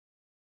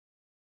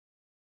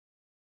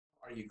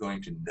are you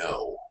going to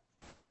know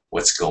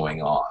what's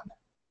going on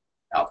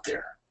out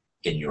there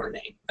in your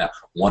name? Now,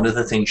 one of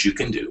the things you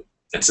can do,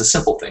 it's a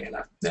simple thing, and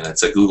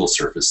it's a Google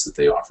service that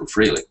they offer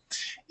freely,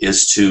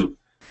 is to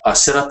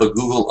set up a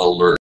Google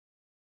alert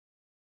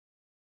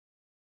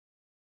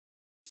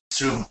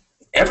through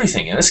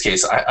everything. In this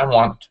case, I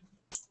want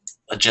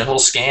a general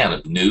scan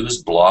of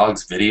news,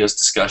 blogs, videos,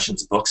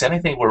 discussions, books,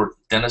 anything where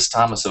Dennis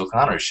Thomas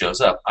O'Connor shows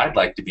up. I'd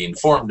like to be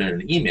informed in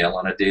an email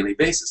on a daily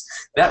basis.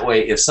 That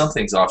way, if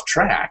something's off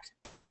track,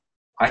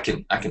 I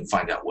can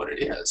find out what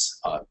it is.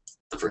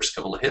 The first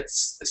couple of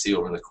hits I see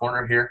over in the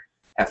corner here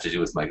have to do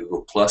with my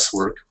Google Plus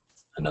work,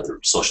 another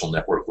social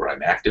network where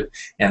I'm active,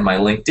 and my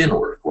LinkedIn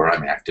work where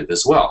I'm active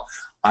as well.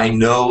 I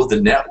know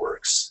the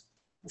networks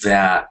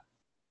that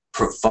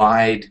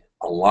provide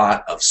a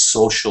lot of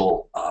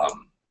social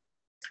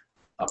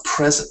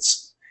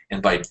presence,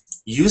 and by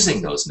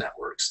using those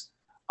networks,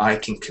 I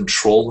can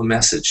control the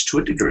message to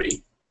a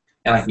degree,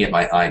 and I can get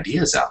my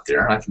ideas out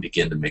there, and I can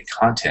begin to make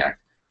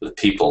contact with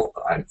people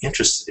I'm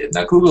interested in.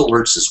 Now, Google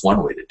Alerts is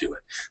one way to do it.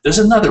 There's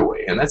another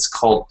way, and that's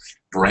called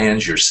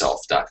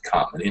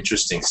brandyourself.com. An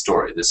interesting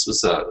story. This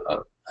was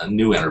a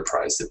new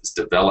enterprise that was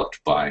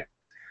developed by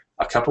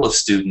a couple of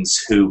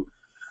students who,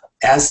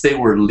 as they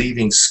were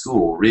leaving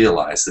school,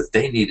 realized that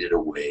they needed a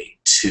way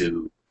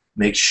to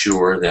make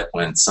sure that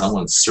when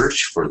someone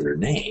searched for their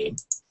name,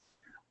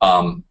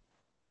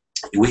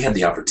 we had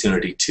the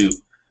opportunity to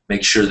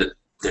make sure that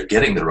they're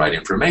getting the right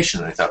information.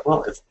 And I thought,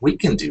 well, if we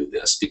can do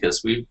this,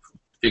 because we've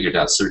figured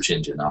out search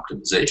engine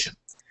optimization,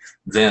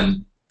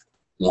 then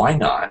why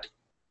not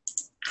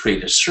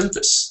create a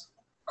service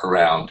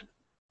around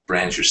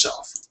Brand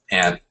Yourself?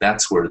 And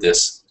that's where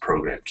this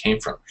program came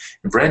from.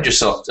 And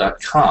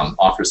brandyourself.com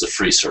offers a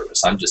free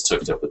service. I'm just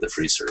hooked up with the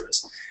free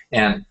service.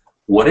 And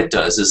what it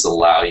does is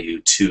allow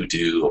you to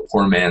do a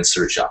poor man's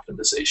search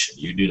optimization.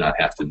 You do not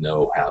have to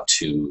know how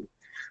to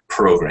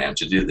program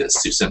to do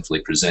this. To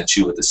simply present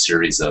you with a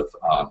series of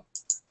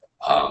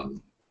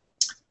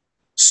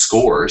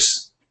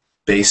scores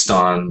based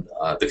on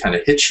the kind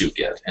of hits you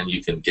get, and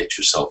you can get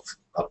yourself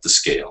up the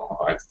scale.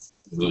 I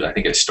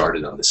think I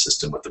started on this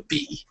system with a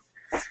B.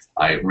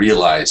 I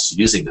realized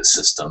using the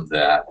system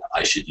that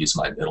I should use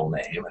my middle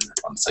name, and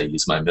once I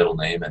used my middle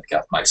name and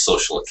got my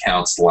social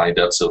accounts lined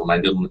up so my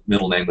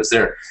middle name was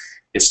there,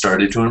 it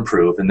started to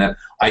improve, and then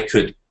I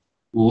could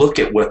look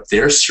at what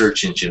their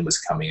search engine was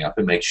coming up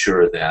and make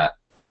sure that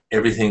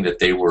everything that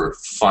they were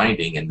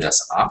finding and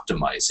thus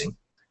optimizing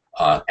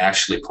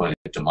actually pointed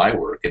to my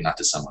work and not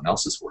to someone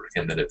else's work,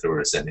 and that if there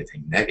was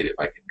anything negative,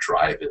 I could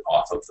drive it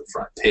off of the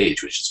front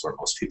page, which is where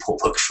most people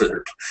look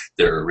for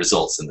their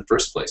results in the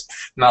first place.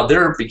 Now,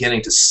 they're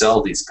beginning to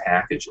sell these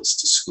packages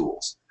to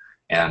schools,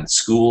 and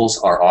schools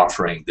are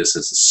offering this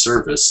as a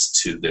service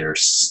to their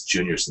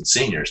juniors and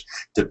seniors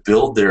to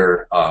build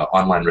their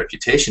online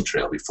reputation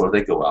trail before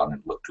they go out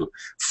and look to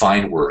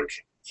find work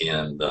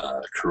in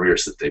the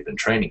careers that they've been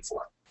training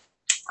for.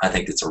 I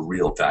think it's a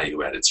real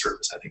value-added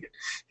service. I think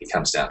it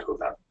comes down to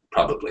about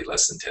probably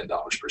less than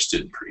 $10 per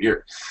student per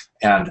year.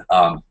 And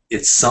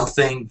it's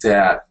something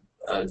that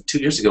 2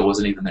 years ago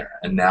wasn't even there,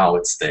 and now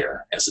it's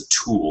there as a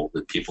tool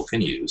that people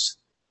can use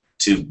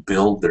to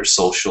build their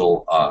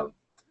social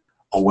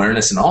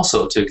awareness and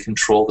also to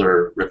control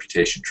their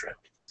reputation trail.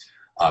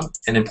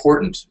 An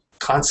important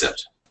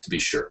concept, to be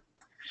sure.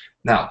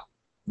 Now,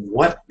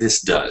 what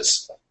this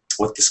does,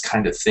 what this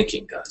kind of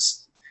thinking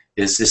does,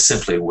 is just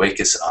simply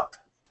wake us up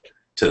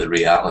to the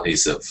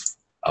realities of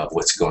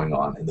what's going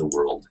on in the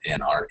world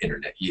and our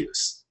internet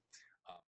use.